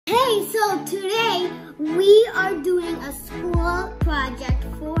So today we are doing a school project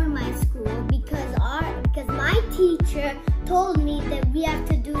for my school because my teacher told me that we have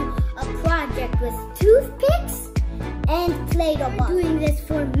to do a project with toothpicks and Play-Doh balls. We're doing this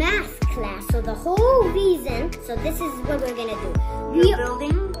for math class. So the whole reason, so this is what we're gonna do. We're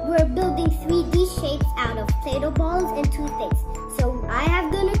building 3D shapes out of Play-Doh balls and toothpicks. So I have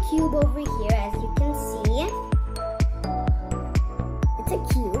done a cube over here, as you can see. It's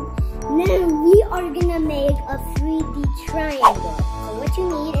a cube. Now we are gonna make a 3D triangle. So what you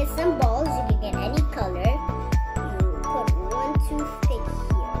need is some balls. You can get any color. You put one toothpick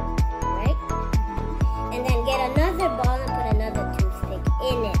here, right? And then get another ball and put another toothpick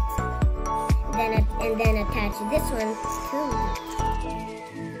in it. And then attach this one to it,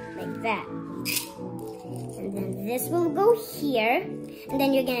 like that. And then this will go here. And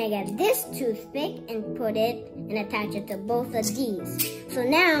then you're gonna get this toothpick and put it and attach it to both of these. So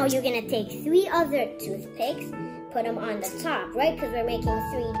now you're gonna take 3 other toothpicks, put them on the top, right? Because we're making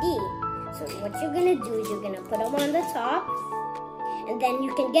 3D. So what you're gonna do is you're gonna put them on the top. And then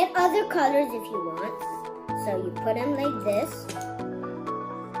you can get other colors if you want. So you put them like this.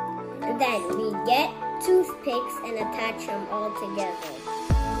 And then we get toothpicks and attach them all together.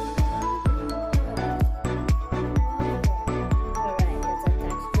 Alright, let's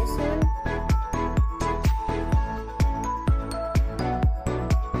attach this one.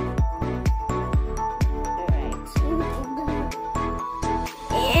 Alright.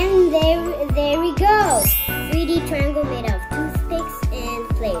 And there we go. 3D triangle made of toothpicks and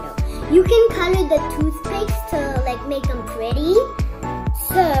Play-Doh. You can color the toothpicks to like make them pretty.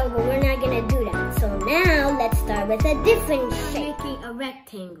 So, but we're not gonna do that. So now, let's start with a different shape. Making a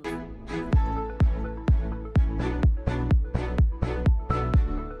rectangle.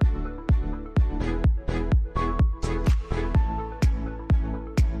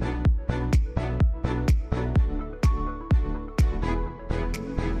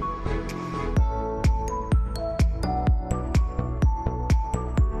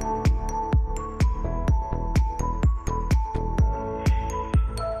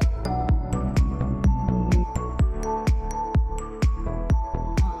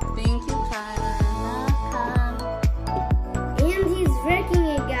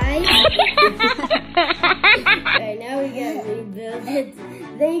 Alright, now we gotta rebuild it.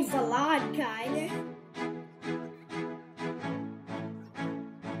 Thanks a lot, Kyler.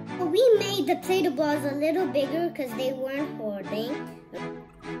 We made the Play-Doh balls a little bigger because they weren't holding.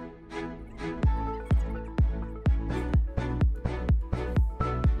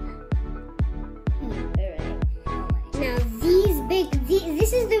 Alright. Now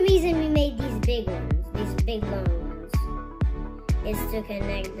this is the reason we made these big ones, these big long ones. Is to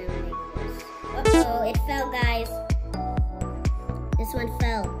connect them like this. Uh-oh, it fell, guys. This one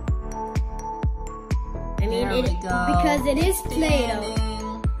fell. I mean, because it is Play-Doh.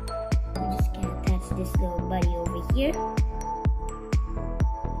 We're just gonna attach this little buddy over here.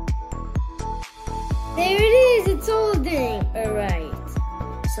 There it is, it's holding. Alright.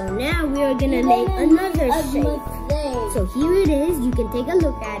 So now we are gonna make another shape. So here it is, you can take a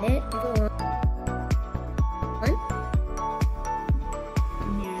look at it. Go on.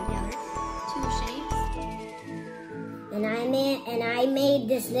 And I made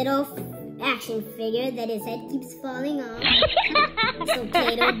this little action figure that his head keeps falling off. So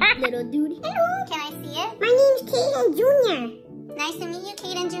Play-Doh, little dude. Hello, can I see it? My name's Kaden Jr. Nice to meet you,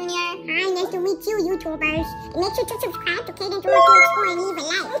 Kaden Jr. Hi, nice to meet you, YouTubers. And make sure to subscribe to Kaden Jr. to explore and leave a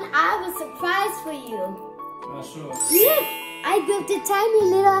like. I have a surprise for you. Oh, sure. Look, I built a tiny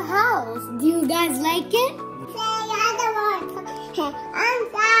little house. Do you guys like it? Say other one. I'm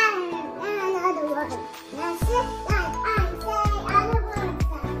sorry. Another one. That's it.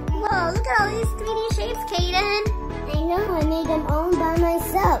 Whoa, look at all these 3D shapes, Kaden. I know, I made them all by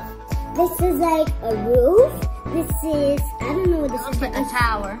myself. This is like a roof. This is, I don't know what this is. Like a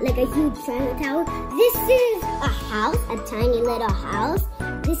tower. Like a huge triangle tower. This is a house, a tiny little house.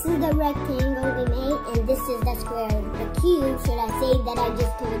 This is the rectangle we made, and this is the square, the cube, should I say, that I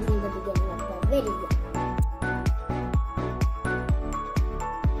just told you in the beginning of the video.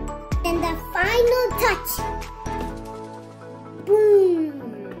 And the final touch. Boom.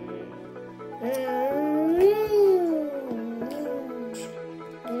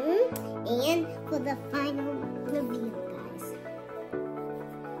 And for the final reveal, guys,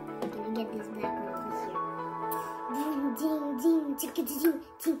 I'm gonna get this black one over here. Ding, ding, ding, chicka, ding,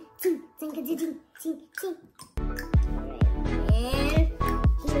 ding, ding, ding, ding, ding, ding, ding. Alright, and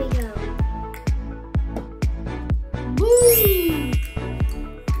here we go. Boom!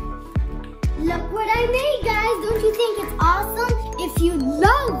 Look what I made, guys. Don't you think it's awesome? If you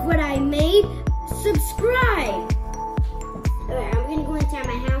love what I made,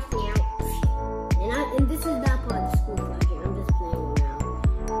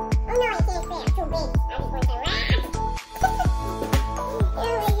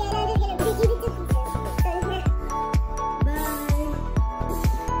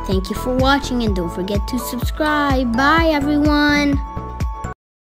 Thank you for watching and don't forget to subscribe. Bye everyone.